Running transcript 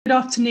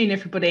Good afternoon,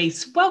 everybody.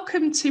 So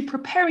welcome to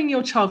Preparing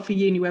Your Child for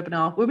Uni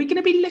webinar, where we're going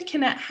to be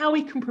looking at how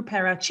we can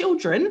prepare our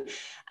children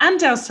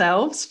and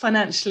ourselves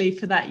financially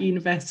for that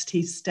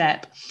university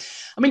step.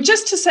 I mean,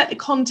 just to set the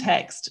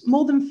context,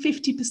 more than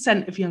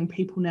 50% of young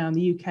people now in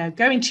the UK are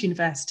going to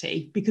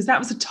university because that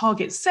was a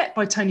target set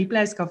by Tony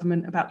Blair's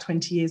government about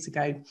 20 years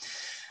ago.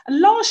 And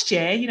last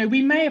year,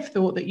 we may have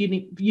thought that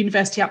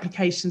university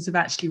applications have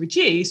actually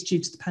reduced due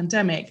to the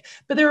pandemic,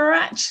 but there are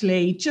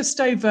actually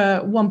just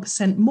over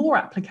 1% more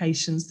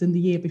applications than the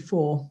year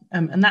before.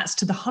 And that's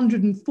to the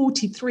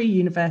 143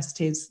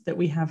 universities that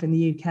we have in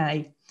the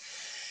UK.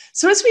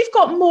 So as we've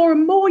got more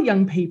and more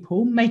young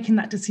people making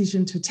that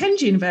decision to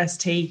attend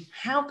university,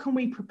 how can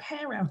we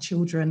prepare our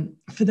children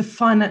for the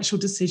financial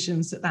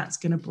decisions that that's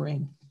going to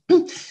bring?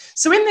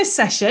 So in this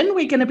session,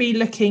 we're going to be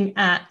looking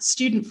at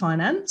student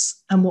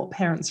finance and what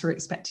parents are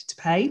expected to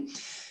pay,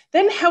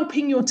 then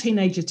helping your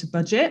teenager to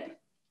budget.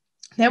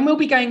 Then we'll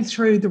be going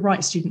through the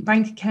right student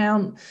bank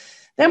account.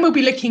 Then we'll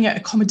be looking at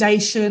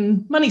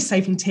accommodation, money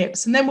saving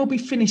tips, and then we'll be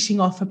finishing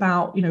off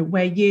about,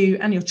 where you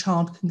and your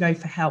child can go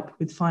for help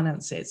with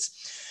finances.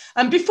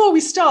 And before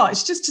we start,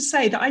 it's just to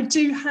say that I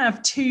do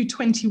have two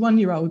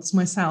 21-year-olds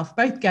myself,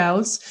 both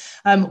girls.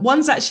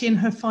 One's actually in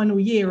her final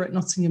year at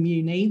Nottingham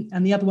Uni,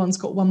 and the other one's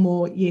got one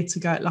more year to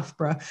go at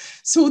Loughborough.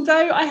 So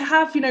although I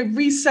have,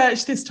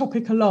 researched this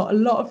topic a lot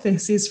of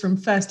this is from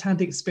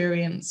first-hand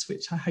experience,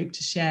 which I hope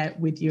to share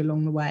with you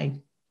along the way.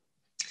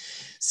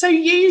 So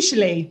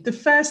usually the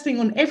first thing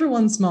on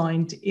everyone's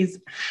mind is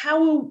how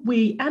are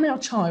we and our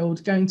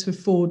child going to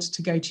afford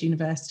to go to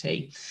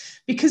university?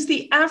 Because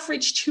the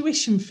average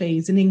tuition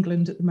fees in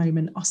England at the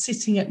moment are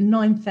sitting at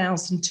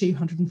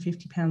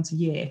 £9,250 a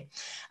year.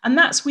 And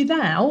that's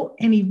without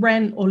any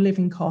rent or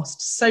living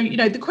costs. So,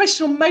 the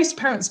question on most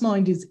parents'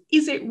 mind is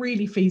it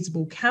really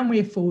feasible? Can we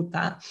afford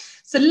that?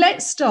 So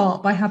let's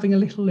start by having a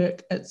little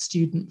look at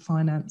student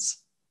finance.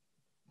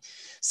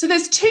 So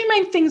there's two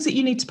main things that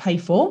you need to pay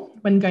for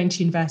when going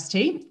to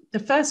university. The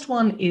first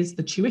one is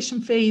the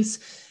tuition fees,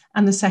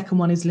 and the second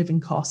one is living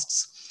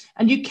costs.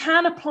 And you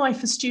can apply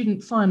for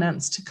student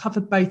finance to cover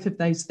both of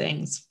those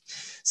things.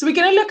 So we're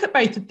going to look at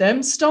both of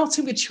them,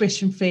 starting with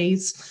tuition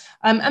fees.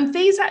 And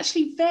these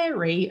actually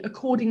vary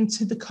according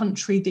to the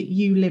country that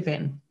you live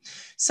in.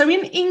 So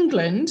in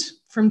England,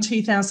 from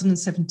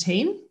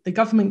 2017, the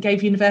government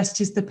gave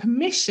universities the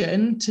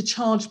permission to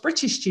charge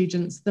British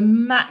students the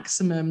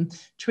maximum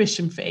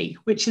tuition fee,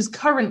 which is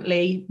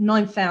currently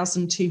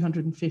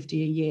 £9,250 a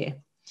year.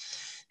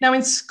 Now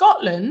in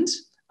Scotland,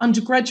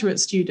 undergraduate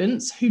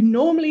students who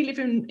normally live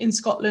in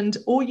Scotland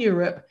or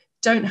Europe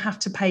don't have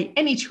to pay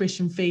any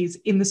tuition fees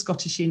in the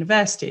Scottish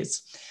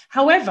universities.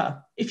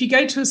 However, if you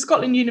go to a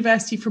Scotland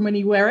university from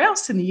anywhere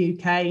else in the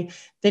UK,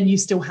 then you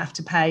still have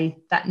to pay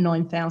that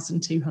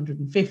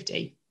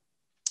 £9,250.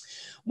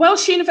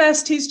 Welsh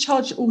universities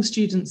charge all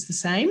students the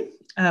same,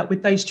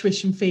 with those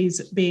tuition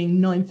fees being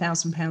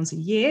 £9,000 a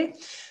year.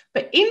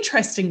 But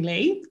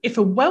interestingly, if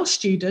a Welsh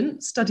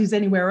student studies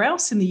anywhere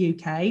else in the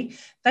UK,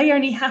 they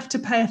only have to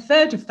pay a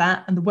third of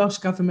that, and the Welsh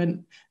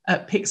government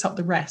picks up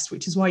the rest,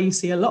 which is why you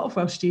see a lot of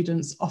Welsh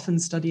students often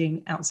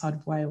studying outside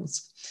of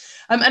Wales.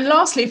 And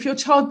lastly, if your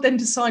child then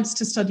decides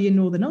to study in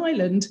Northern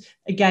Ireland,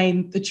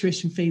 again, the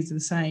tuition fees are the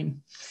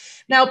same.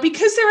 Now,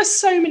 because there are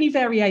so many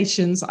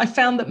variations, I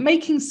found that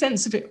making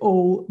sense of it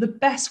all, the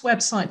best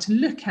website to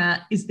look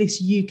at is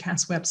this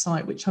UCAS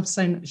website, which I've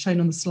shown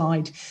on the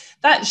slide.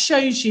 That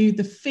shows you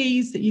the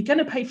fees that you're going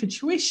to pay for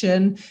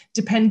tuition,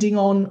 depending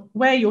on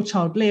where your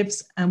child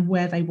lives and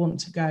where they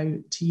want to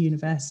go to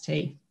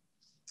university.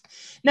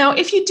 Now,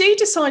 if you do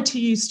decide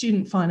to use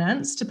student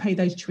finance to pay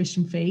those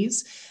tuition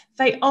fees,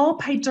 they are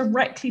paid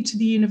directly to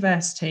the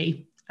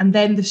university, and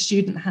then the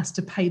student has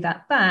to pay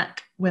that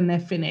back when they're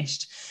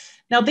finished.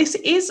 Now, this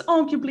is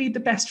arguably the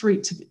best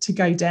route to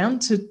go down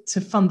to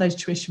fund those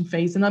tuition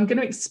fees. And I'm going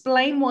to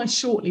explain why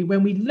shortly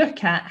when we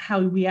look at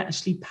how we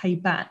actually pay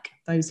back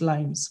those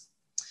loans.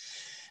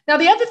 Now,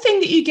 the other thing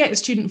that you get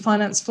student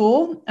finance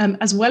for,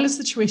 as well as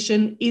the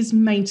tuition, is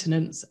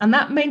maintenance. And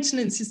that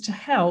maintenance is to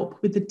help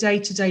with the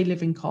day-to-day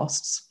living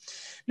costs.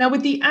 Now,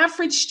 with the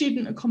average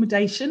student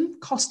accommodation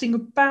costing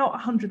about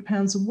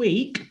 £100 a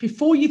week,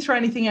 before you throw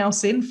anything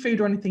else in,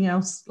 food or anything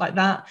else like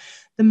that,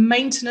 the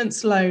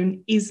maintenance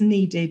loan is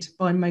needed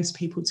by most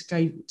people to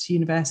go to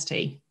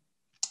university.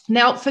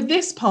 Now, for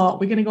this part,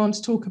 we're going to go on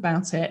to talk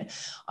about it.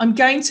 I'm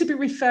going to be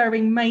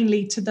referring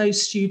mainly to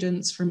those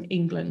students from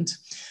England.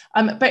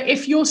 But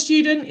if your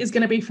student is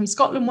going to be from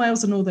Scotland,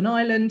 Wales, or Northern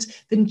Ireland,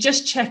 then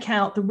just check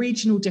out the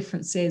regional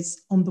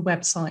differences on the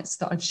websites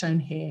that I've shown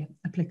here,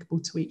 applicable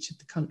to each of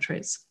the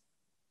countries.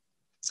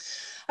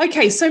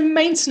 Okay, so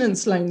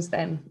maintenance loans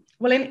then.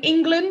 Well, in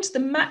England, the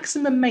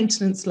maximum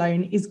maintenance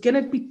loan is going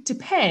to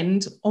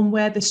depend on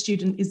where the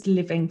student is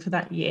living for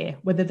that year,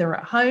 whether they're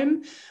at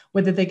home,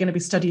 whether they're going to be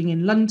studying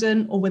in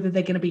London, or whether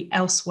they're going to be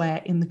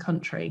elsewhere in the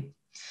country.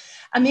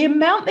 And the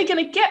amount they're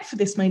going to get for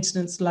this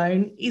maintenance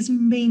loan is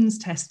means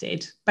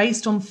tested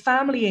based on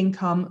family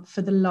income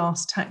for the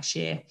last tax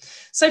year.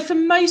 So for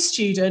most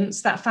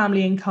students, that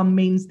family income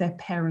means their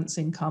parents'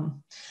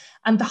 income.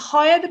 And the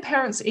higher the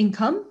parent's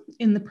income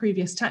in the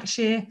previous tax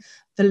year,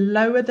 the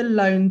lower the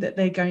loan that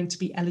they're going to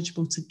be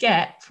eligible to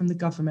get from the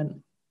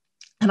government.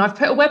 And I've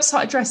put a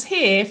website address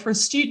here for a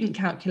student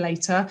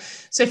calculator.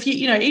 So if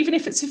even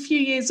if it's a few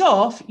years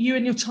off, you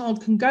and your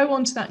child can go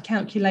onto that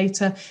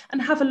calculator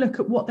and have a look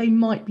at what they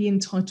might be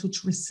entitled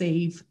to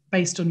receive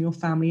based on your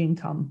family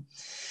income.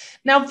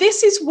 Now,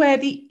 this is where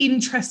the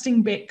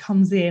interesting bit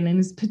comes in and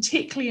is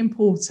particularly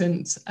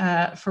important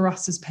for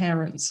us as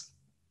parents.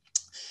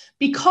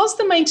 Because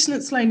the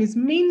maintenance loan is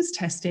means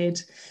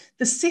tested,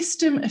 the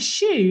system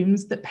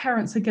assumes that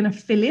parents are going to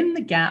fill in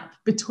the gap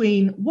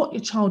between what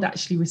your child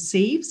actually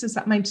receives as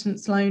that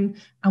maintenance loan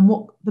and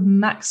what the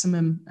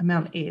maximum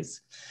amount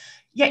is.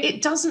 Yet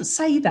it doesn't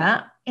say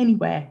that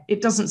anywhere.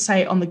 It doesn't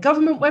say it on the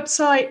government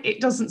website. It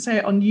doesn't say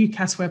it on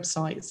UCAS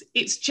websites.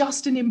 It's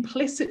just an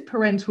implicit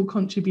parental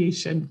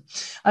contribution.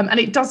 And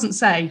it doesn't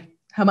say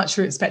how much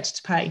you're expected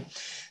to pay.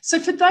 So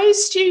for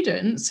those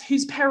students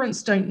whose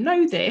parents don't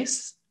know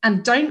this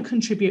and don't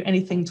contribute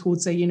anything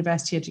towards their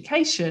university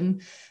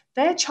education,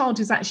 their child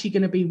is actually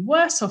going to be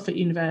worse off at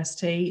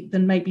university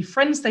than maybe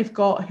friends they've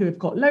got who have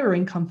got lower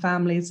income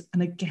families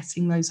and are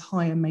getting those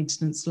higher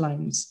maintenance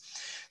loans.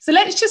 So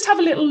let's just have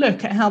a little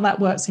look at how that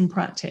works in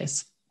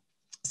practice.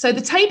 So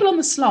the table on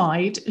the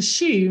slide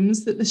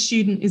assumes that the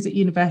student is at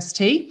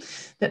university,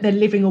 that they're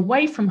living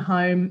away from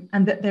home,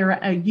 and that they're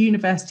at a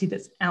university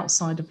that's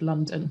outside of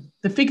London.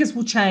 The figures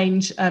will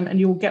change, and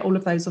you'll get all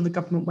of those on the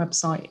government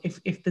website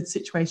if the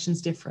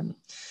situation's different.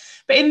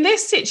 But in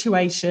this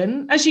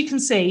situation, as you can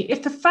see,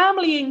 if the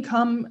family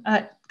income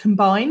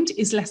combined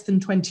is less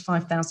than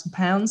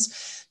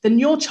 £25,000, then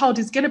your child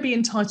is going to be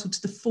entitled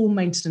to the full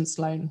maintenance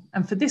loan.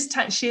 And for this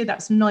tax year,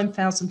 that's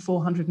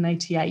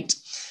 £9,488.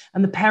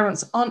 And the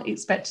parents aren't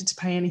expected to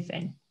pay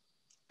anything.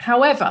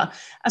 However,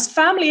 as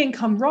family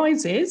income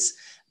rises,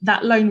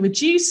 that loan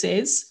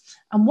reduces.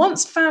 And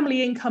once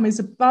family income is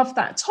above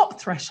that top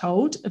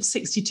threshold of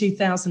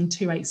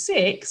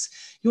 £62,286,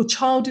 your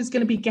child is going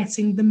to be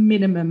getting the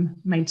minimum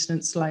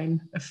maintenance loan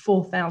of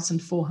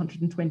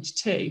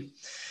 £4,422.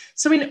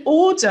 So in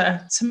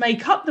order to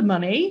make up the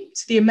money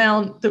to the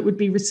amount that would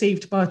be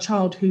received by a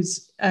child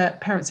whose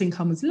parents'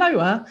 income is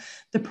lower,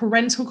 the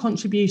parental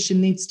contribution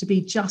needs to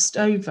be just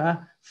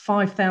over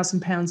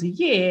 £5,000 a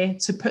year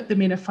to put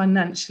them in a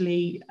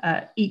financially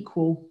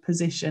equal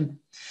position.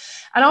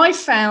 And I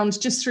found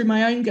just through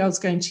my own girls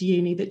going to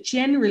uni that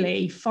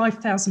generally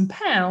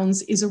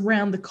 £5,000 is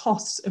around the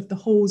cost of the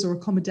halls or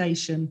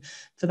accommodation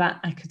for that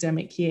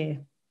academic year.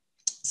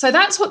 So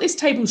that's what this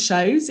table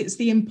shows. It's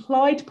the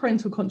implied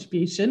parental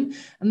contribution,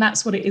 and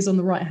that's what it is on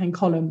the right-hand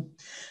column.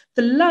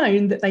 The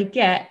loan that they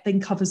get then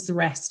covers the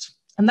rest.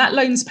 And that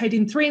loan is paid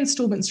in 3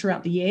 instalments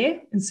throughout the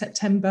year, in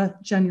September,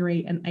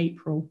 January and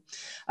April.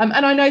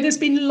 And I know there's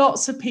been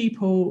lots of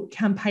people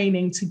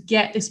campaigning to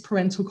get this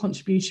parental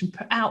contribution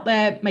put out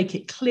there, make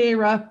it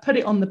clearer, put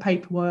it on the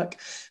paperwork.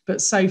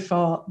 But so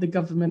far, the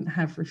government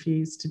have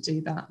refused to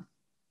do that.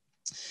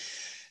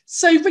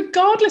 So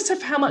regardless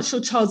of how much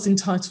your child's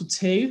entitled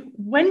to,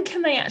 when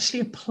can they actually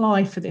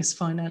apply for this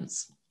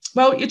finance?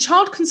 Well, your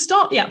child can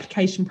start the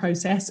application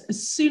process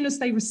as soon as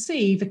they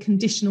receive a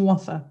conditional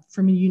offer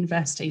from a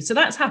university. So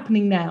that's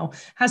happening now,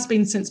 has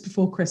been since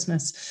before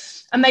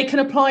Christmas. And they can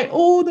apply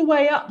all the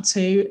way up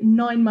to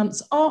 9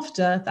 months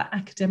after that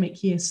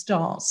academic year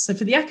starts. So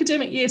for the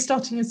academic year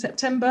starting in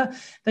September,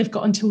 they've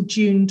got until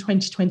June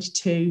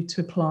 2022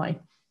 to apply.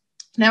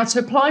 Now, to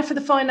apply for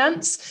the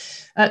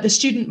finance, the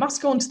student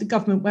must go onto the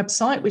government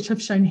website, which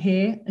I've shown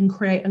here, and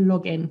create a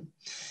login.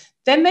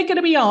 Then they're going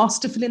to be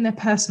asked to fill in their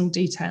personal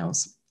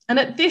details. And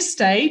at this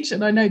stage,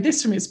 and I know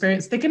this from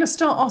experience, they're going to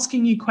start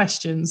asking you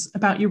questions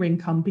about your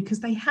income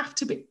because they have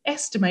to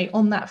estimate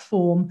on that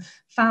form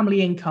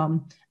family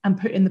income and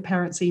put in the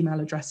parents' email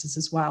addresses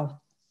as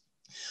well.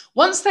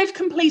 Once they've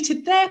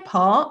completed their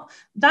part,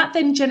 that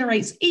then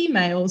generates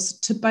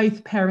emails to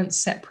both parents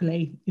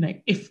separately,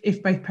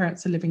 if both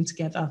parents are living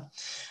together.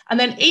 And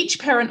then each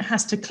parent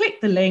has to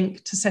click the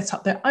link to set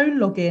up their own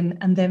login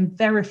and then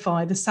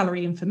verify the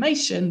salary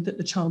information that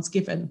the child's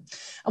given.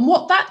 And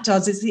what that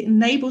does is it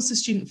enables the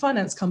student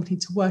finance company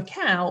to work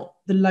out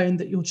the loan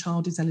that your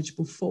child is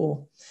eligible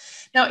for.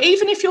 Now,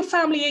 even if your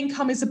family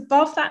income is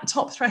above that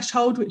top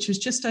threshold, which is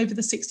just over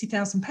the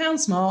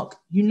 £60,000 mark,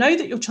 you know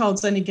that your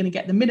child's only going to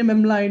get the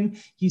minimum loan.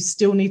 You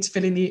still need to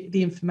fill in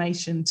the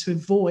information to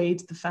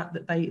avoid the fact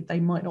that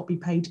they might not be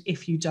paid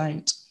if you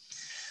don't.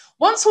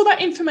 Once all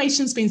that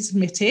information's been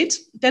submitted,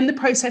 then the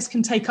process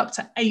can take up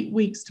to 8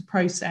 weeks to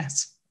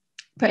process.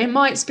 But in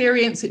my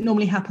experience, it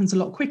normally happens a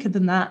lot quicker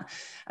than that.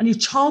 And your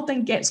child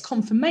then gets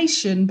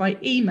confirmation by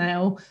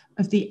email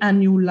of the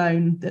annual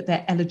loan that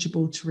they're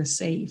eligible to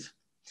receive.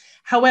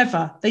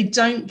 However, they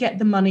don't get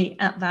the money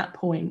at that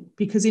point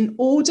because in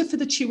order for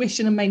the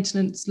tuition and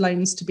maintenance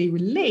loans to be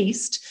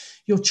released,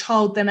 your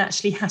child then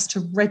actually has to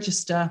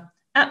register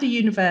at the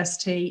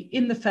university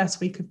in the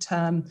first week of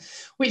term,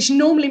 which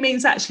normally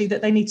means actually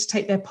that they need to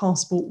take their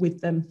passport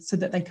with them so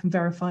that they can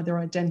verify their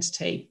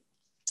identity.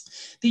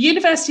 The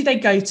university they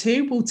go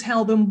to will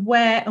tell them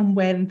where and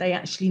when they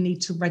actually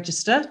need to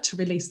register to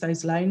release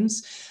those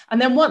loans. And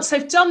then once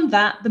they've done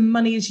that, the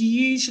money is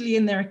usually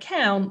in their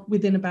account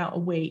within about a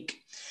week.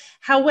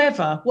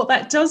 However, what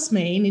that does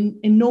mean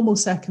in normal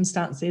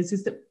circumstances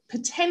is that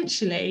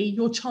potentially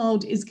your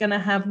child is going to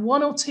have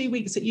 1 or 2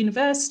 weeks at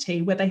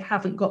university where they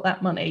haven't got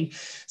that money.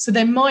 So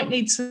they might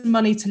need some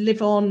money to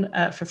live on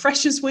for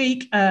Freshers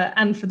Week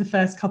and for the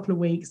first couple of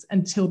weeks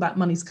until that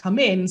money's come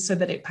in so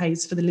that it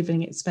pays for the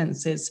living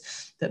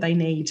expenses that they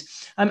need.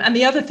 And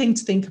the other thing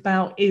to think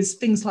about is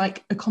things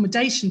like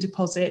accommodation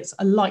deposits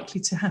are likely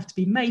to have to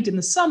be made in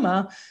the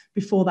summer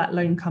before that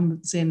loan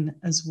comes in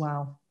as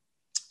well.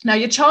 Now,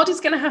 your child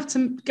is going to have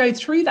to go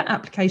through that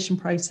application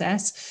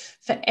process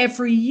for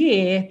every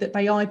year that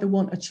they either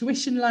want a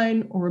tuition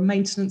loan or a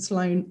maintenance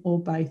loan or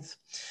both.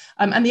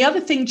 And the other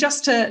thing,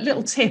 just a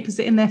little tip, is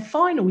that in their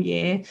final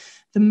year,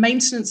 the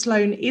maintenance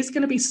loan is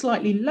going to be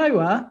slightly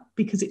lower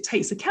because it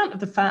takes account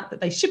of the fact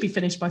that they should be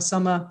finished by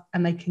summer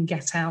and they can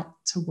get out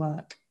to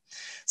work.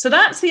 So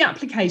that's the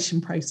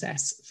application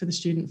process for the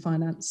student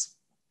finance.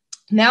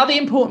 Now, the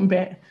important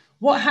bit,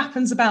 what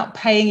happens about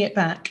paying it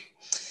back?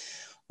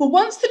 Well,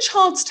 once the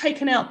child's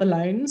taken out the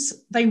loans,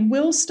 they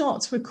will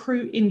start to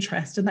accrue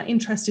interest, and that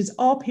interest is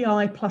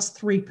RPI plus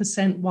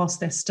 3% whilst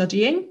they're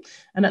studying.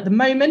 And at the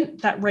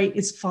moment, that rate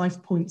is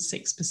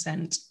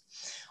 5.6%.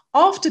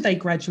 After they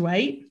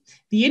graduate,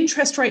 the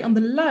interest rate on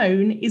the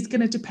loan is going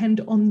to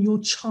depend on your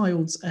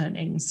child's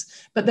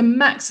earnings, but the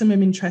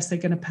maximum interest they're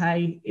going to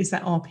pay is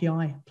that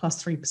RPI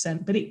plus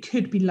 3%, but it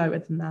could be lower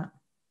than that.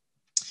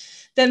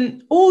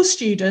 Then all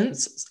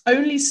students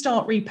only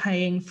start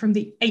repaying from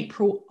the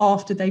April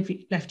after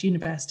they've left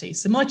university.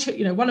 So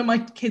one of my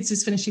kids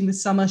is finishing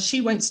this summer.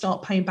 She won't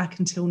start paying back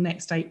until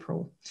next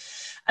April.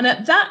 And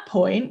at that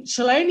point,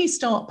 she'll only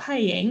start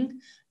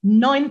paying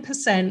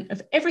 9%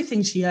 of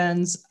everything she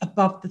earns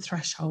above the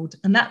threshold.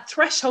 And that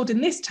threshold in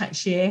this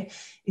tax year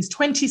is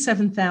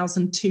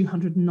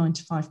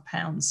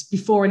 £27,295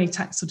 before any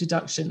tax or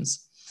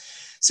deductions.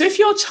 So if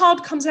your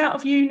child comes out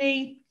of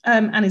uni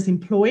and is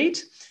employed,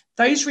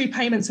 those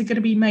repayments are going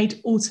to be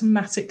made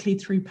automatically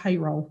through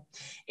payroll.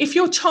 If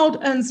your child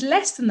earns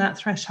less than that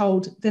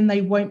threshold, then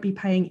they won't be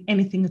paying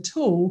anything at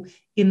all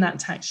in that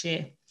tax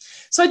year.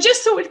 So I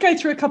just thought we'd go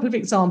through a couple of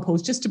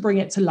examples just to bring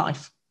it to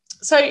life.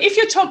 So if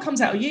your child comes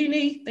out of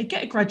uni, they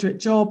get a graduate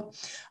job,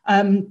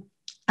 and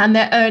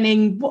they're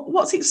earning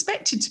what's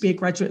expected to be a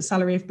graduate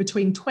salary of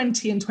between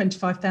 £20,000 and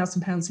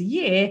 £25,000 a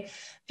year,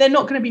 they're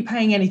not going to be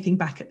paying anything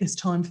back at this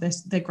time for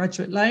their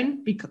graduate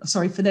loan,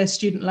 for their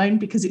student loan,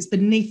 because it's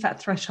beneath that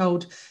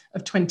threshold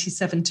of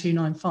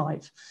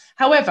 27,295.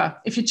 However,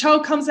 if your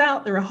child comes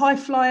out, they're a high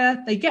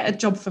flyer, they get a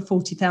job for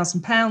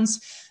 £40,000,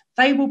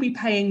 they will be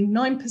paying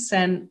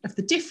 9% of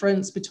the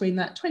difference between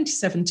that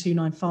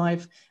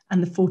 27,295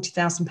 and the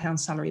 £40,000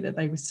 salary that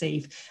they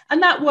receive.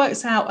 And that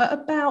works out at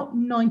about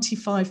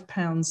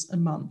 £95 a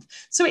month.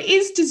 So it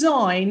is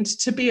designed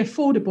to be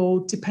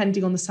affordable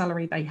depending on the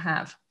salary they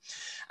have.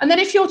 And then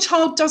if your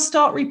child does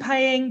start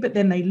repaying, but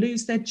then they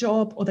lose their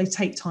job or they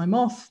take time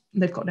off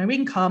and they've got no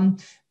income,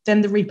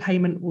 then the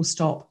repayment will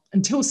stop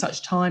until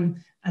such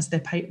time as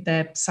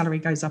their salary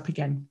goes up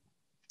again.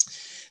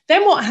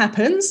 Then what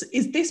happens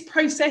is this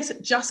process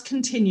just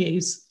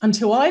continues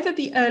until either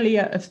the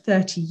earlier of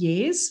 30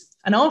 years,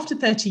 and after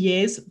 30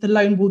 years, the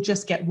loan will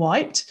just get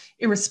wiped,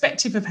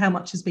 irrespective of how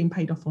much has been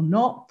paid off or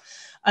not,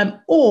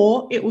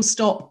 or it will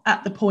stop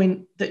at the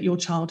point that your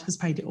child has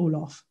paid it all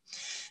off.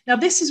 Now,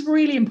 this is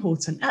really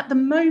important. At the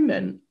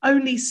moment,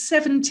 only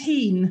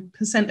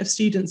 17% of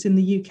students in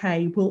the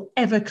UK will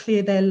ever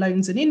clear their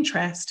loans and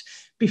interest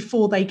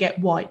before they get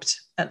wiped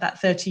at that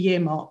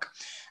 30-year mark.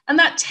 And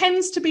that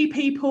tends to be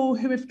people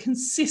who have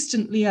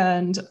consistently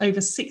earned over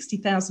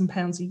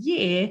 £60,000 a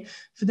year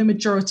for the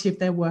majority of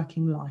their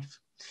working life.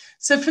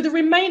 So for the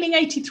remaining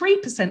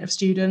 83% of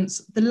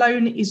students, the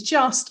loan is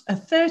just a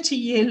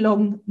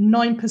 30-year-long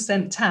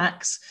 9%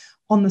 tax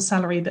on the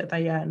salary that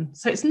they earn.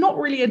 So it's not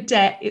really a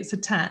debt, it's a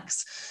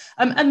tax.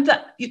 And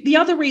the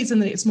other reason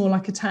that it's more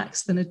like a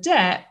tax than a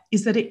debt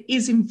is that it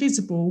is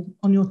invisible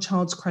on your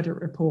child's credit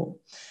report.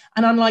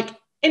 And unlike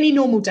any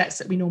normal debts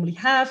that we normally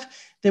have,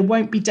 there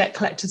won't be debt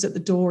collectors at the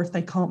door if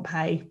they can't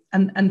pay,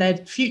 and their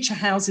future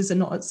houses are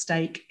not at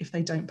stake if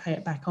they don't pay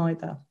it back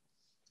either.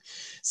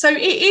 So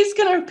it is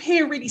going to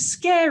appear really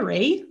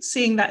scary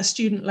seeing that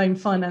student loan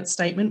finance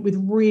statement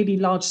with really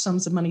large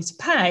sums of money to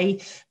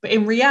pay, but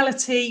in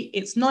reality,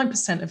 it's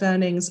 9% of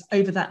earnings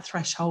over that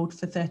threshold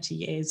for 30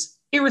 years,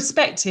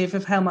 irrespective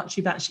of how much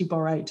you've actually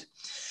borrowed.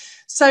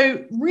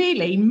 So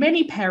really,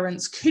 many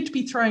parents could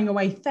be throwing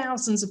away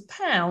thousands of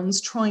pounds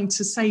trying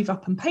to save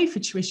up and pay for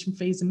tuition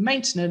fees and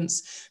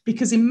maintenance,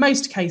 because in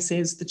most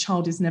cases, the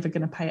child is never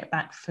going to pay it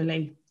back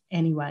fully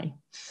anyway.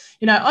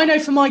 You know, I know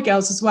for my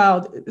girls as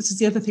well, this is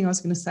the other thing I was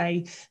going to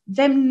say,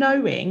 them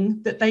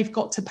knowing that they've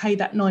got to pay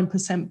that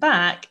 9%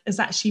 back has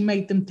actually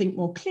made them think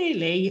more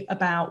clearly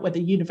about whether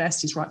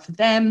university is right for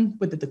them,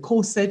 whether the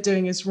course they're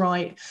doing is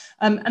right.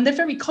 And they're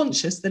very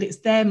conscious that it's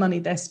their money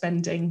they're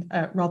spending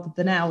rather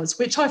than ours,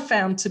 which I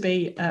found to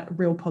be a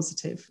real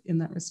positive in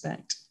that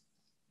respect.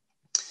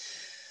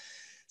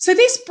 So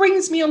this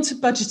brings me on to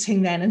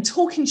budgeting then and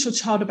talking to your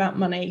child about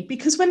money,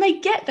 because when they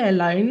get their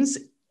loans,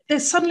 they're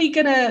suddenly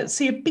going to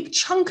see a big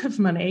chunk of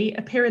money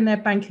appear in their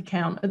bank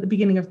account at the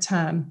beginning of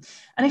term.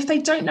 And if they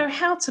don't know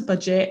how to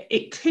budget,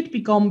 it could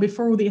be gone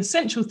before all the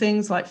essential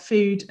things like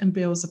food and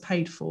bills are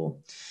paid for.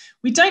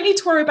 We don't need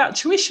to worry about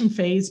tuition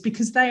fees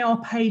because they are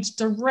paid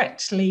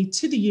directly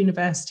to the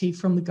university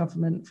from the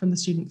government, from the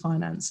student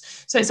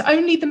finance. So it's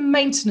only the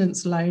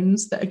maintenance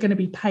loans that are going to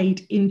be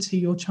paid into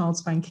your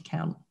child's bank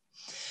account.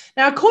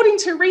 Now, according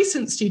to a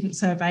recent student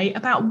survey,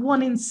 about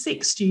 1 in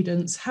 6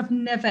 students have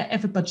never,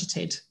 ever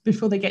budgeted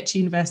before they get to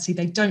university.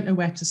 They don't know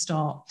where to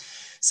start.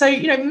 So,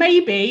 you know,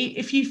 maybe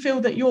if you feel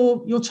that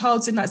your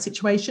child's in that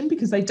situation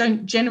because they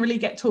don't generally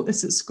get taught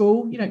this at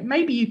school, you know,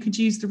 maybe you could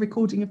use the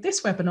recording of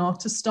this webinar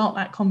to start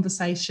that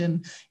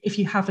conversation if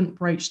you haven't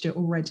broached it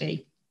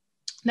already.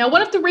 Now,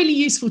 one of the really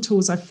useful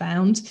tools I've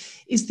found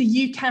is the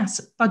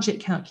UCAS budget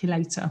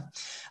calculator.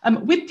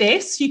 With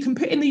this, you can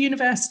put in the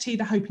university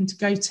they're hoping to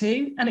go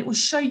to, and it will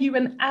show you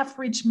an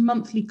average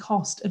monthly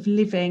cost of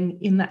living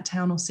in that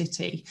town or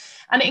city.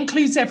 And it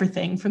includes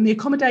everything from the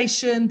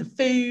accommodation, the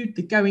food,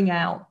 the going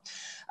out.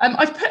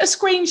 I've put a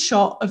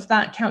screenshot of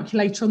that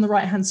calculator on the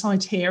right-hand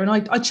side here, and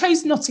I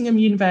chose Nottingham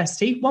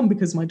University, 1,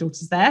 because my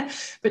daughter's there,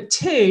 but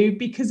 2,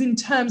 because in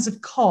terms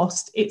of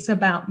cost, it's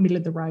about middle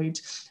of the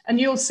road. And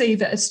you'll see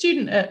that a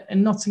student at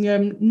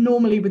Nottingham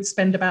normally would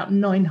spend about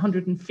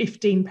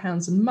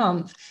 £915 a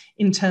month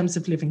in terms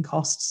of living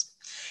costs.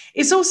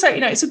 It's also, you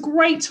know, it's a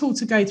great tool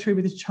to go through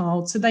with a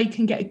child so they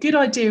can get a good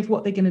idea of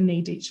what they're going to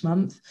need each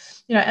month,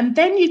 you know, and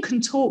then you can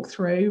talk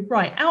through,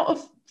 right, out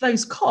of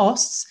those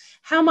costs,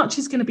 how much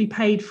is going to be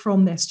paid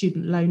from their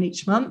student loan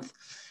each month,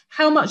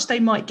 how much they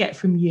might get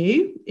from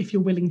you if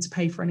you're willing to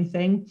pay for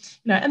anything,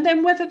 you know, and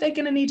then whether they're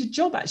going to need a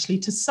job actually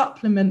to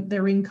supplement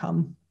their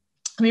income.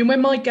 I mean,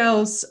 when my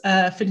girls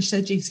finished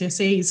their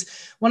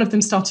GCSEs, one of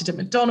them started at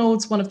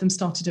McDonald's, one of them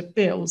started at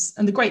Bill's.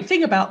 And the great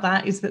thing about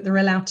that is that they're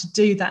allowed to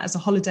do that as a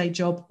holiday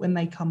job when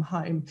they come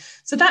home.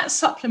 So that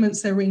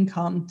supplements their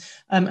income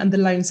and the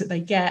loans that they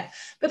get.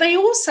 But they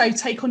also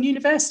take on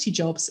university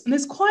jobs. And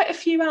there's quite a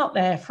few out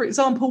there. For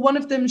example, one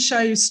of them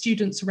shows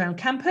students around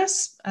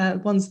campus,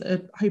 ones that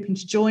are hoping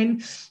to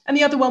join. And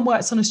the other one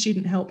works on a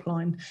student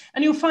helpline.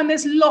 And you'll find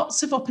there's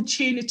lots of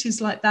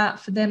opportunities like that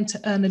for them to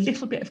earn a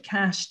little bit of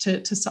cash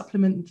to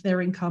supplement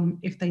their income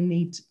if they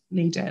need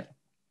it.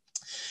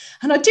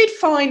 And I did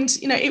find,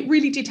 you know, it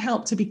really did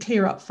help to be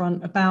clear up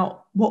front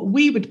about what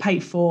we would pay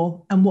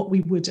for and what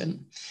we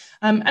wouldn't.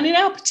 And in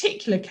our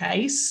particular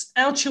case,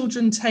 our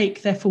children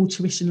take their full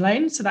tuition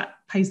loan, so that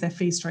pays their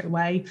fees straight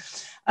away.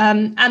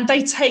 And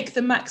they take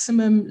the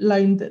maximum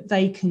loan that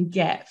they can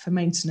get for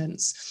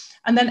maintenance.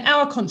 And then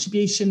our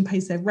contribution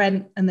pays their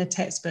rent and their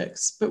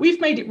textbooks. But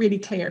we've made it really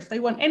clear, if they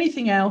want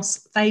anything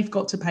else, they've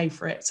got to pay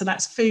for it. So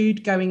that's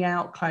food, going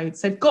out,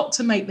 clothes. They've got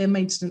to make their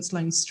maintenance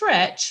loan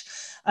stretch.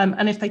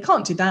 And if they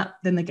can't do that,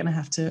 then they're going to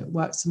have to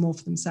work some more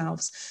for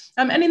themselves.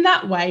 And in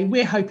that way,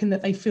 we're hoping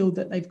that they feel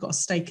that they've got a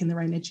stake in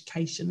their own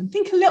education and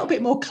think a little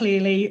bit more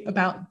clearly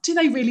about, do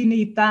they really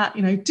need that?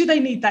 You know, do they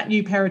need that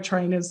new pair of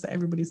trainers that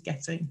everybody's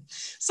getting?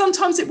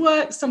 Sometimes it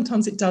works,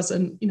 sometimes it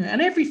doesn't, you know,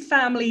 and every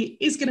family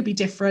is going to be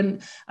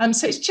different.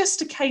 So it's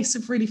just a case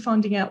of really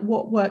finding out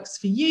what works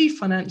for you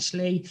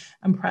financially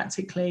and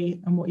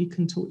practically and what you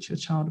can talk to your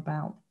child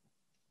about.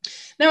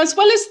 Now, as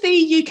well as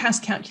the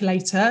UCAS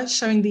calculator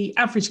showing the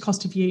average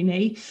cost of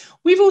uni,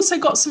 we've also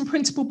got some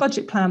printable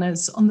budget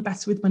planners on the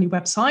Better With Money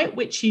website,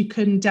 which you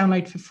can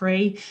download for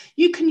free.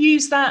 You can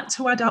use that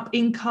to add up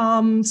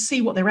income,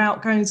 see what their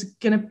outgoings are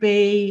going to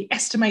be,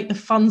 estimate the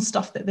fun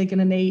stuff that they're going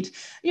to need,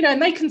 you know,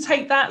 and they can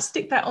take that,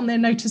 stick that on their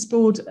notice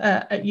board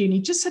at uni,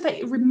 just so that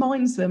it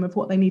reminds them of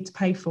what they need to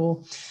pay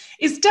for.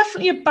 It's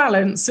definitely a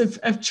balance of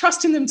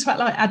trusting them to act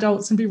like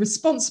adults and be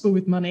responsible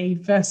with money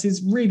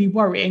versus really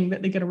worrying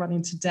that they're going to run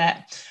into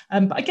debt.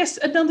 But I guess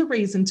another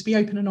reason to be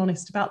open and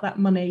honest about that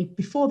money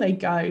before they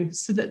go,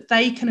 so that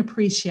they can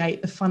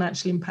appreciate the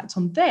financial impact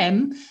on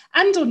them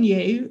and on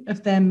you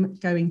of them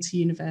going to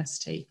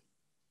university.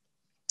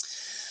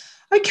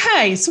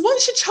 Okay, so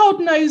once your child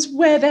knows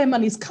where their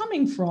money's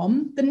coming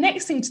from, the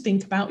next thing to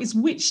think about is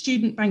which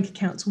student bank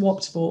account to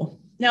opt for.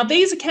 Now,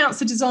 these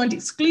accounts are designed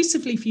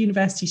exclusively for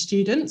university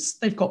students.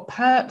 They've got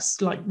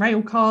perks like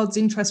rail cards,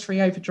 interest-free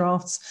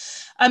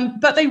overdrafts,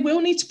 but they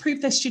will need to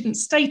prove their student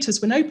status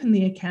when opening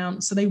the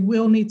account, so they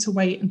will need to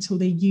wait until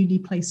their uni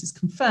place is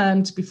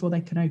confirmed before they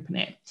can open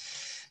it.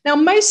 Now,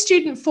 most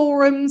student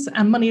forums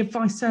and money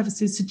advice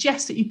services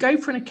suggest that you go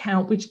for an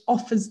account which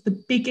offers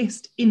the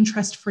biggest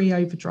interest-free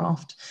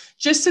overdraft,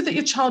 just so that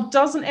your child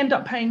doesn't end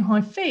up paying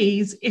high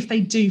fees if they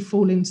do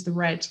fall into the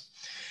red.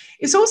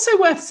 It's also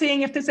worth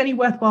seeing if there's any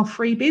worthwhile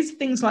freebies,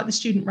 things like the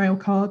student rail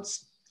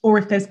cards, or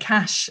if there's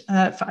cash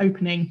for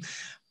opening.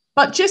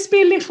 But just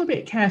be a little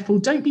bit careful.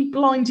 Don't be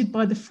blinded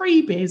by the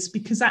freebies,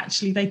 because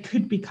actually they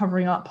could be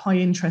covering up high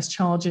interest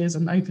charges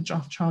and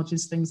overdraft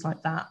charges, things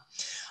like that.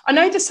 I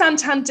know the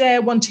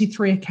Santander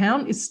 123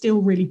 account is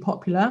still really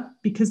popular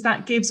because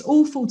that gives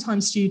all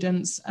full-time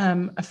students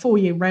a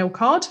 4-year rail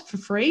card for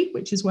free,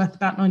 which is worth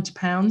about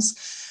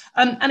 £90.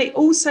 And it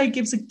also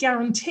gives a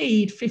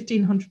guaranteed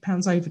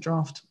 £1,500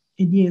 overdraft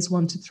in years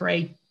 1 to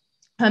 3.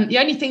 The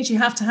only things you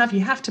have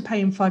to pay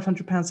in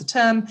 £500 a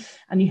term,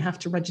 and you have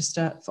to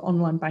register for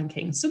online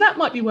banking. So that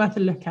might be worth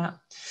a look at.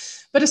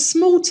 But a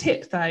small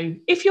tip though,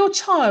 if your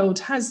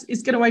child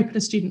is going to open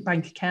a student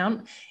bank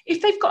account,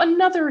 if they've got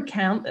another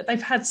account that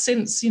they've had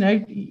since,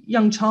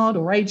 young child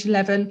or age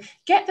 11,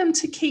 get them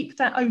to keep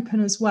that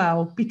open as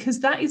well,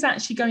 because that is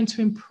actually going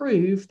to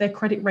improve their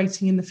credit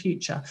rating in the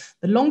future.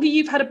 The longer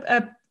you've had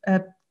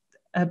an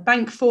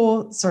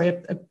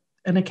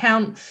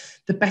account,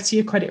 the better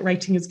your credit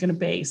rating is going to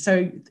be.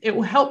 So it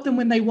will help them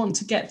when they want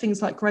to get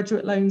things like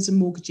graduate loans and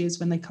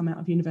mortgages when they come out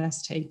of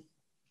university.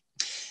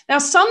 Now,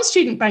 some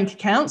student bank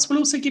accounts will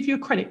also give you a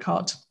credit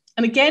card.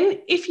 And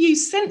again, if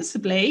used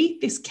sensibly,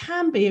 this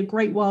can be a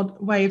great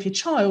way of your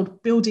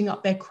child building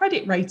up their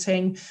credit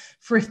rating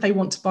for if they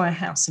want to buy a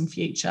house in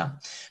future.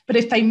 But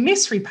if they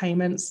miss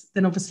repayments,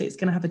 then obviously it's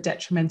going to have a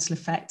detrimental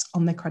effect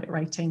on their credit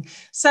rating.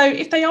 So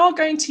if they are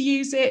going to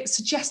use it,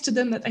 suggest to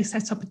them that they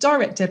set up a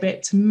direct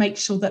debit to make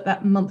sure that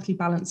that monthly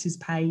balance is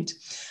paid.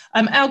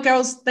 Our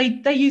girls,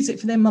 they use it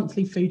for their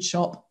monthly food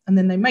shop, and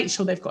then they make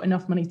sure they've got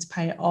enough money to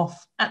pay it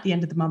off at the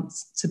end of the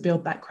month to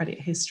build that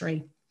credit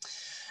history.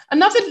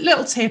 Another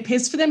little tip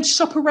is for them to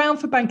shop around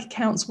for bank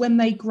accounts when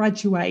they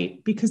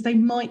graduate, because they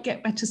might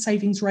get better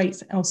savings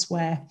rates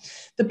elsewhere.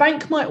 The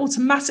bank might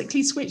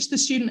automatically switch the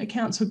student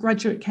account to a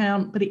graduate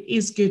account, but it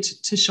is good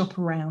to shop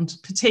around,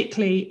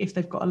 particularly if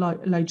they've got a low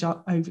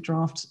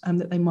overdraft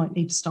that they might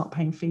need to start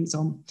paying fees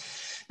on.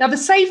 Now, the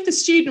Save the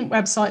Student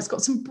website's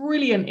got some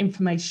brilliant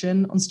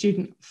information on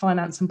student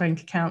finance and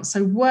bank accounts,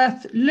 so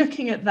worth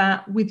looking at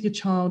that with your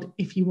child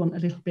if you want a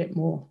little bit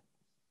more.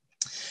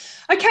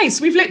 Okay,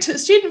 so we've looked at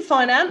student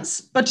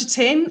finance,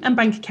 budgeting and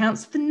bank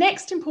accounts. The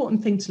next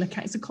important thing to look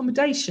at is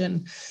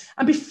accommodation.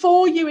 And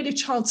before you and your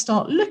child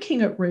start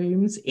looking at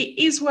rooms, it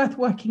is worth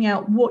working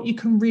out what you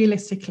can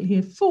realistically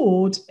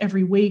afford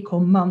every week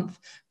or month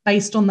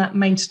based on that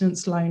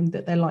maintenance loan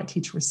that they're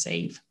likely to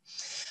receive.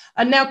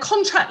 And now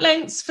contract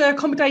lengths for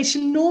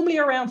accommodation normally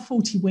around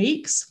 40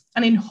 weeks.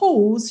 And in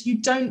halls, you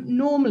don't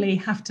normally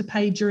have to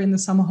pay during the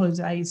summer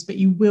holidays, but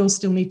you will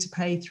still need to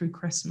pay through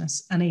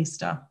Christmas and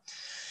Easter.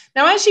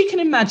 Now, as you can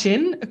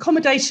imagine,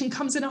 accommodation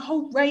comes in a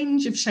whole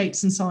range of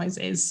shapes and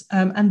sizes,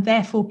 and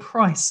therefore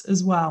price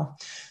as well.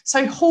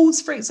 So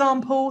halls, for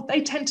example,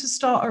 they tend to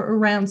start at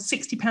around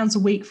 £60 a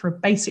week for a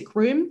basic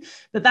room,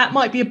 but that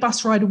might be a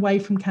bus ride away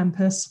from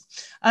campus.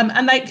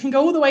 And they can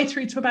go all the way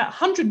through to about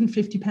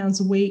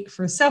 £150 a week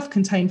for a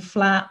self-contained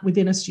flat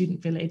within a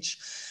student village.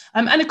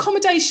 And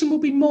accommodation will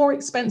be more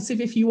expensive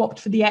if you opt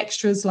for the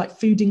extras like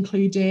food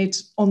included,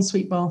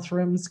 ensuite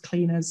bathrooms,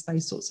 cleaners,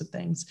 those sorts of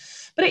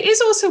things. But it is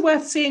also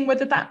worth seeing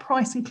whether that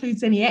price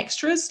includes any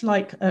extras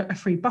like a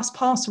free bus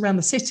pass around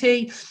the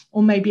city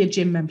or maybe a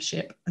gym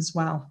membership as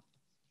well.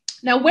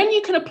 Now, when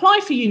you can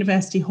apply for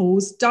university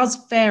halls does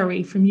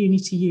vary from uni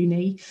to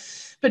uni,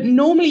 but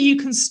normally you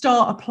can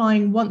start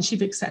applying once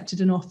you've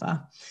accepted an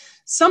offer.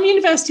 Some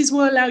universities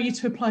will allow you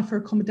to apply for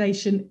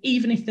accommodation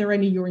even if they're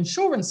only your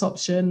insurance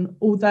option,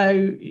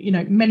 although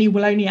many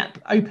will only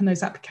open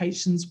those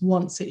applications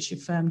once it's your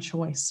firm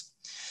choice.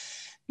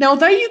 Now,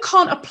 although you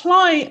can't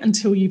apply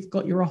until you've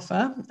got your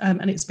offer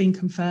and it's been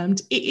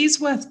confirmed, it is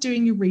worth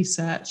doing your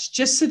research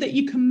just so that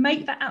you can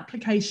make that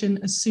application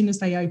as soon as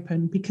they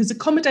open, because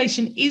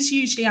accommodation is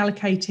usually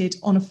allocated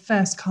on a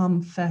first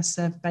come, first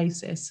served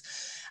basis.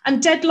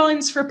 And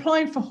deadlines for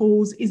applying for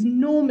halls is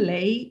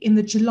normally in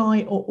the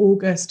July or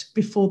August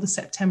before the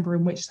September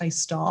in which they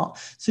start.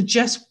 So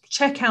just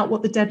check out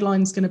what the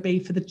deadline is going to be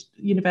for the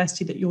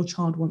university that your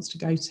child wants to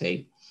go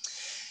to.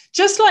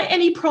 Just like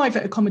any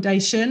private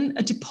accommodation,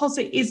 a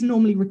deposit is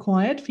normally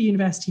required for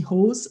university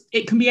halls.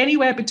 It can be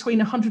anywhere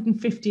between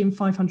 £150 and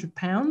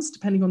 £500,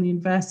 depending on the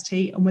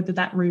university and whether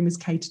that room is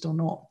catered or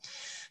not.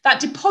 That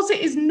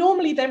deposit is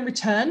normally then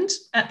returned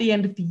at the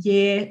end of the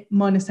year,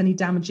 minus any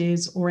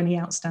damages or any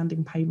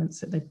outstanding payments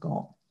that they've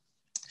got.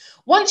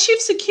 Once you've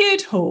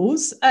secured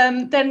halls,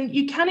 then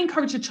you can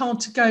encourage your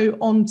child to go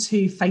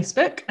onto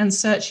Facebook and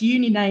search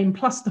uni name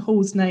plus the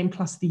hall's name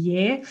plus the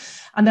year.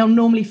 And they'll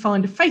normally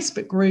find a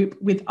Facebook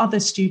group with other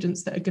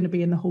students that are going to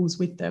be in the halls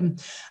with them.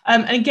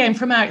 And again,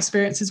 from our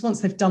experiences,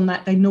 once they've done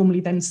that, they normally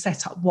then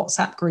set up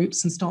WhatsApp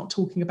groups and start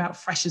talking about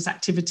freshers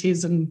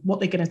activities and what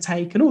they're going to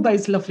take and all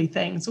those lovely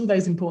things, all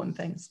those important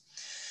things.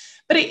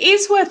 But it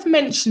is worth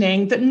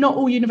mentioning that not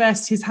all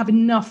universities have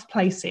enough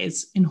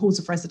places in halls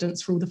of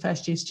residence for all the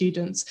first year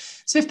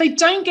students. So if they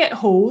don't get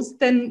halls,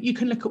 then you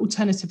can look at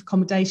alternative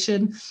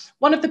accommodation.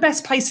 One of the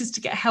best places to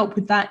get help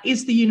with that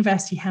is the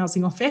University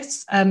Housing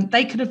Office.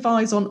 They can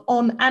advise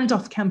on and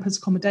off campus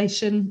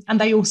accommodation, and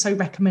they also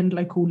recommend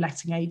local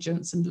letting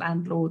agents and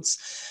landlords.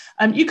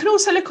 You can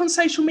also look on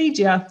social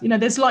media. You know,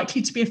 there's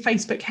likely to be a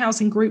Facebook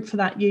housing group for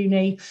that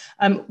uni,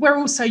 where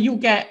also you'll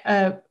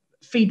get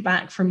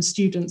feedback from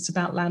students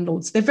about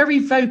landlords. They're very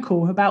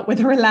vocal about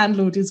whether a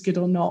landlord is good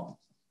or not.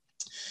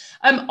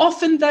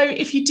 Often, though,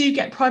 if you do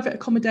get private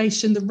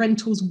accommodation, the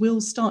rentals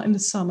will start in the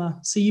summer.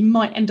 So you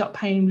might end up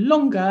paying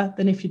longer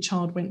than if your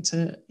child went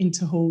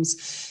into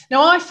halls.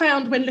 Now, I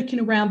found when looking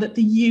around that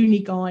the uni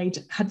guide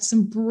had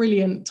some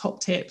brilliant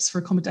top tips for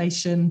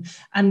accommodation,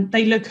 and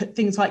they look at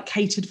things like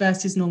catered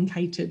versus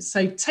non-catered.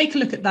 So take a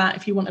look at that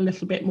if you want a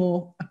little bit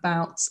more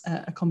about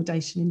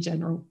accommodation in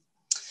general.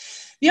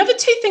 The other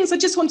two things I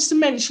just wanted to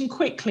mention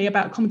quickly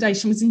about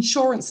accommodation was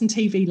insurance and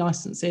TV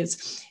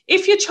licenses.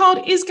 If your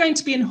child is going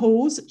to be in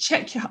halls,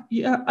 check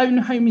your own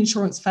home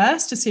insurance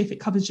first to see if it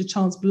covers your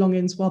child's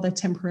belongings while they're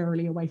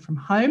temporarily away from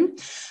home,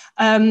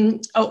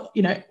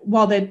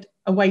 while they're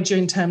away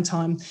during term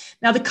time.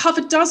 Now, the cover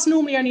does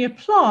normally only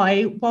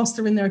apply whilst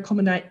they're in their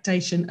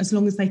accommodation, as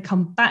long as they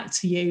come back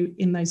to you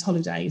in those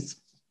holidays.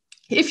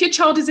 If your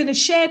child is in a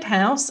shared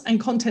house and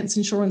contents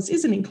insurance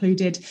isn't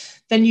included,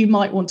 then you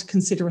might want to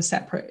consider a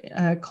separate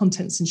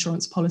contents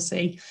insurance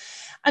policy.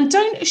 And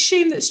don't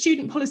assume that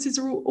student policies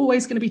are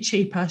always going to be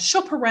cheaper.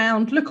 Shop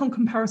around, look on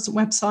comparison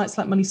websites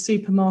like Money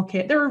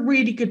Supermarket. They're a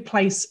really good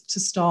place to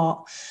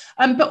start.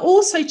 But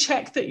also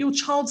check that your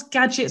child's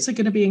gadgets are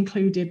going to be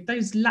included.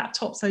 Those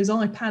laptops, those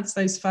iPads,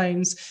 those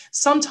phones.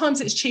 Sometimes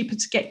it's cheaper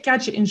to get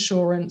gadget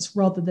insurance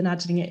rather than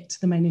adding it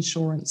to the main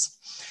insurance.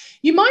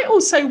 You might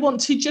also want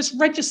to just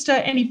register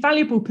any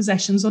valuable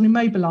possessions on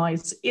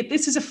Immobilise.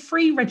 This is a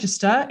free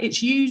register.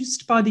 It's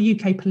used by the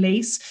UK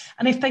police.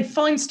 And if they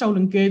find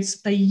stolen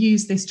goods, they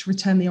use this to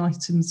return the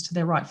items to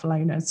their rightful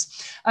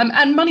owners.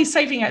 And Money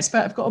Saving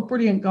Expert have got a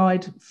brilliant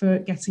guide for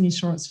getting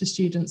insurance for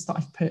students that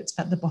I've put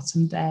at the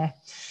bottom there.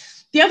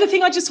 The other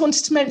thing I just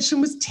wanted to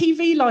mention was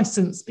TV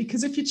licence,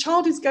 because if your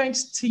child is going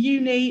to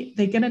uni,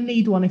 they're going to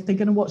need one if they're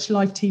going to watch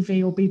live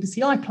TV or BBC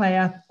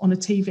iPlayer on a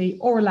TV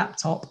or a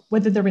laptop,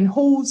 whether they're in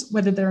halls,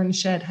 whether they're in a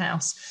shared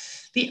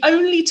house. The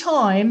only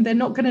time they're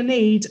not going to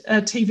need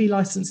a TV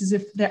licence is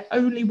if they're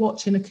only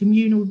watching a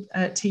communal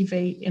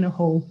TV in a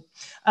hall.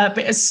 But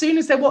as soon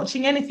as they're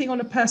watching anything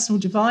on a personal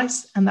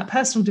device and that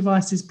personal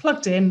device is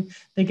plugged in,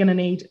 they're going to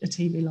need a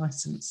TV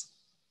licence.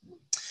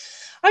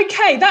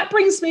 Okay, that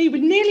brings me,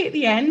 we're nearly at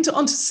the end,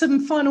 onto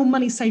some final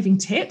money-saving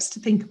tips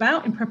to think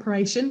about in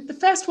preparation. The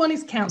first one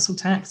is council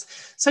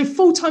tax. So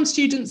full-time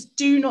students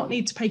do not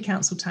need to pay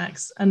council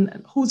tax,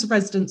 and halls of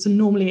residence are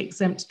normally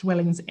exempt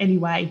dwellings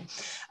anyway.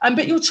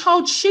 But your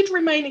child should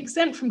remain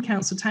exempt from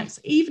council tax,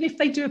 even if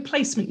they do a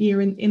placement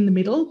year in the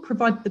middle,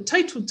 provided the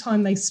total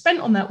time they spent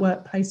on that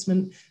work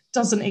placement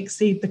doesn't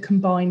exceed the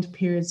combined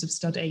periods of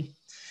study.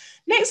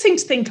 Next thing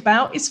to think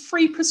about is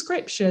free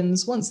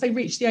prescriptions. Once they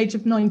reach the age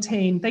of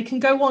 19, they can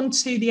go on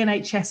to the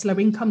NHS low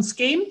income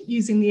scheme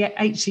using the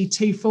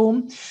HC2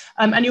 form,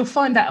 and you'll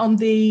find that on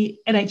the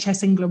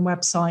NHS England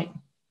website.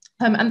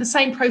 And the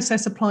same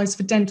process applies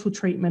for dental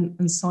treatment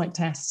and sight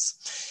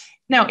tests.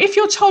 Now, if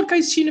your child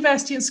goes to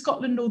university in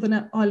Scotland,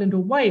 Northern Ireland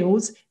or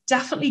Wales,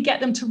 definitely get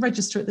them to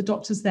register at the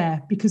doctors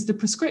there, because the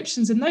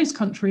prescriptions in those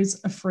countries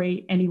are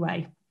free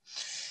anyway.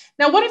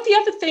 Now, one of the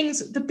other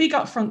things, the big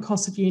upfront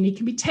cost of uni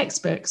can be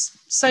textbooks.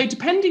 So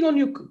depending on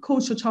your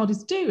course your child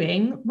is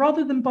doing,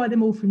 rather than buy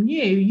them all from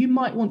new, you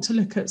might want to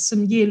look at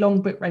some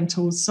year-long book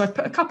rentals. So I've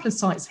put a couple of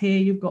sites here.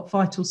 You've got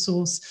Vital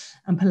Source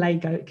and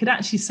Pelago. It could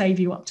actually save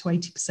you up to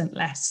 80%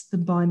 less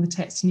than buying the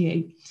text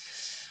new.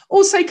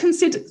 Also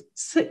consider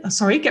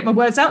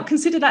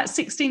that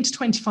 16 to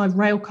 25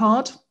 rail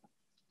card.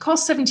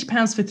 Costs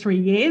 £70 for 3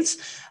 years,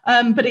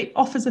 but it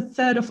offers a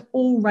third of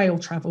all rail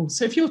travel.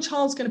 So if your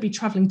child's going to be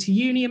travelling to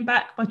uni and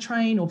back by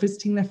train or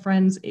visiting their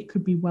friends, it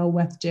could be well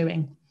worth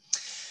doing.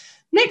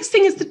 Next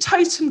thing is the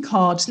totem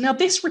card. Now,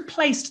 this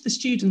replaced the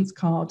student's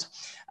card.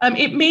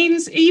 It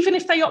means even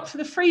if they opt for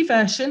the free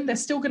version, they're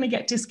still going to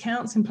get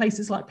discounts in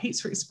places like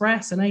Pizza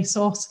Express and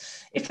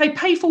ASOS. If they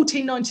pay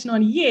 £14.99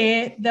 a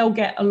year, they'll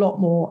get a lot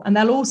more. And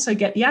they'll also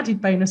get the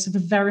added bonus of a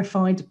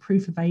verified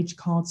proof of age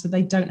card, so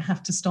they don't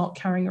have to start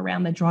carrying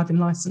around their driving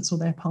licence or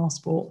their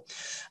passport.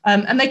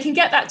 And they can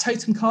get that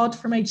totem card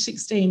from age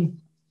 16.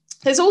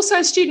 There's also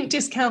a student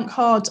discount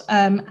card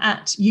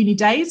at uni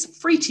days,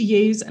 free to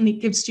use, and it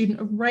gives students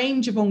a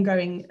range of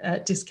ongoing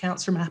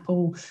discounts from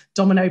Apple,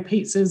 Domino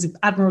Pizzas,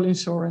 Admiral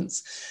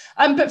Insurance.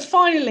 But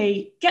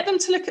finally, get them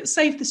to look at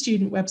Save the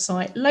Student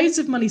website. Loads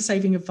of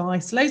money-saving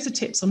advice, loads of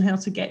tips on how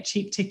to get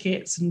cheap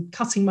tickets and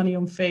cutting money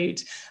on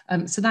food.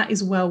 So that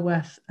is well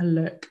worth a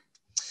look.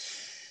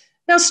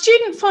 Now,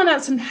 student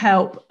finance and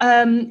help,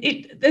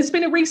 there's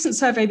been a recent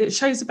survey that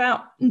shows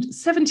about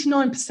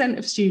 79%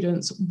 of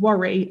students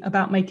worry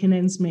about making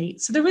ends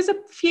meet. So there is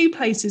a few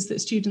places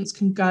that students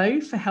can go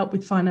for help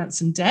with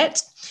finance and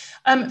debt.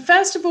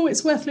 First of all,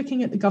 it's worth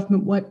looking at the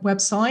government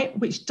website,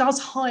 which does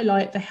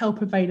highlight the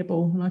help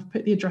available, and I've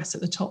put the address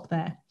at the top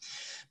there.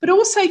 But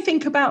also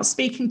think about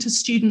speaking to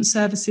student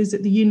services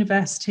at the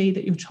university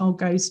that your child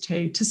goes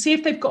to see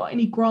if they've got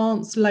any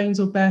grants,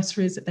 loans or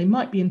bursaries that they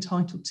might be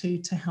entitled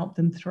to help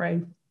them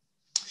through.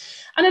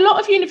 And a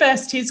lot of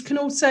universities can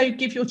also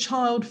give your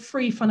child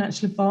free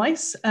financial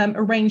advice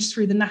arranged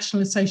through the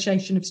National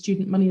Association of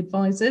Student Money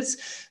Advisors.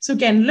 So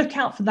again, look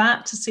out for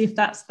that to see if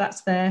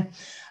that's there.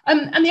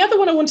 And the other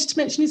one I wanted to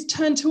mention is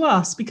Turn to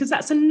Us, because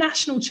that's a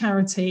national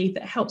charity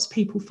that helps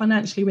people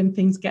financially when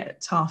things get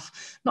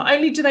tough. Not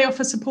only do they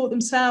offer support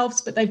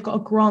themselves, but they've got a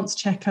grants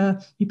checker.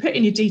 You put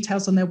in your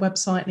details on their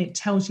website and it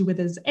tells you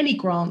whether there's any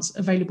grants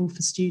available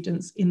for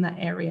students in that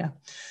area.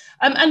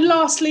 And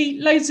lastly,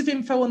 loads of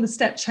info on the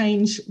Step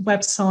Change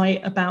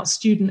website about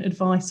student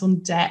advice on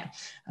debt.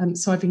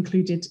 So I've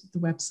included the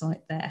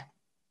website there.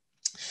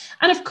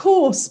 And of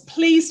course,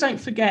 please don't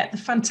forget the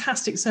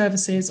fantastic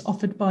services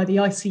offered by the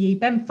ICE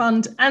BEM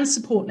Fund and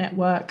Support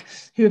Network,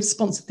 who have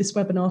sponsored this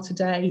webinar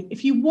today.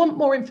 If you want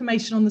more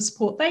information on the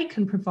support they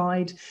can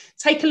provide,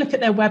 take a look at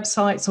their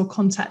websites or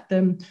contact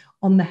them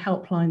on the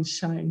helplines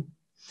shown.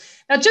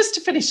 Now, just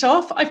to finish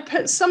off, I've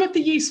put some of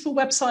the useful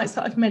websites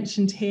that I've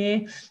mentioned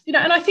here,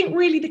 and I think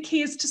really the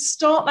key is to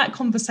start that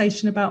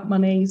conversation about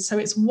money. So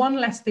it's one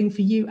less thing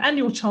for you and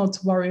your child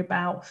to worry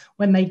about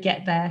when they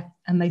get there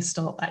and they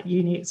start that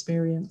uni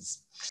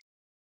experience.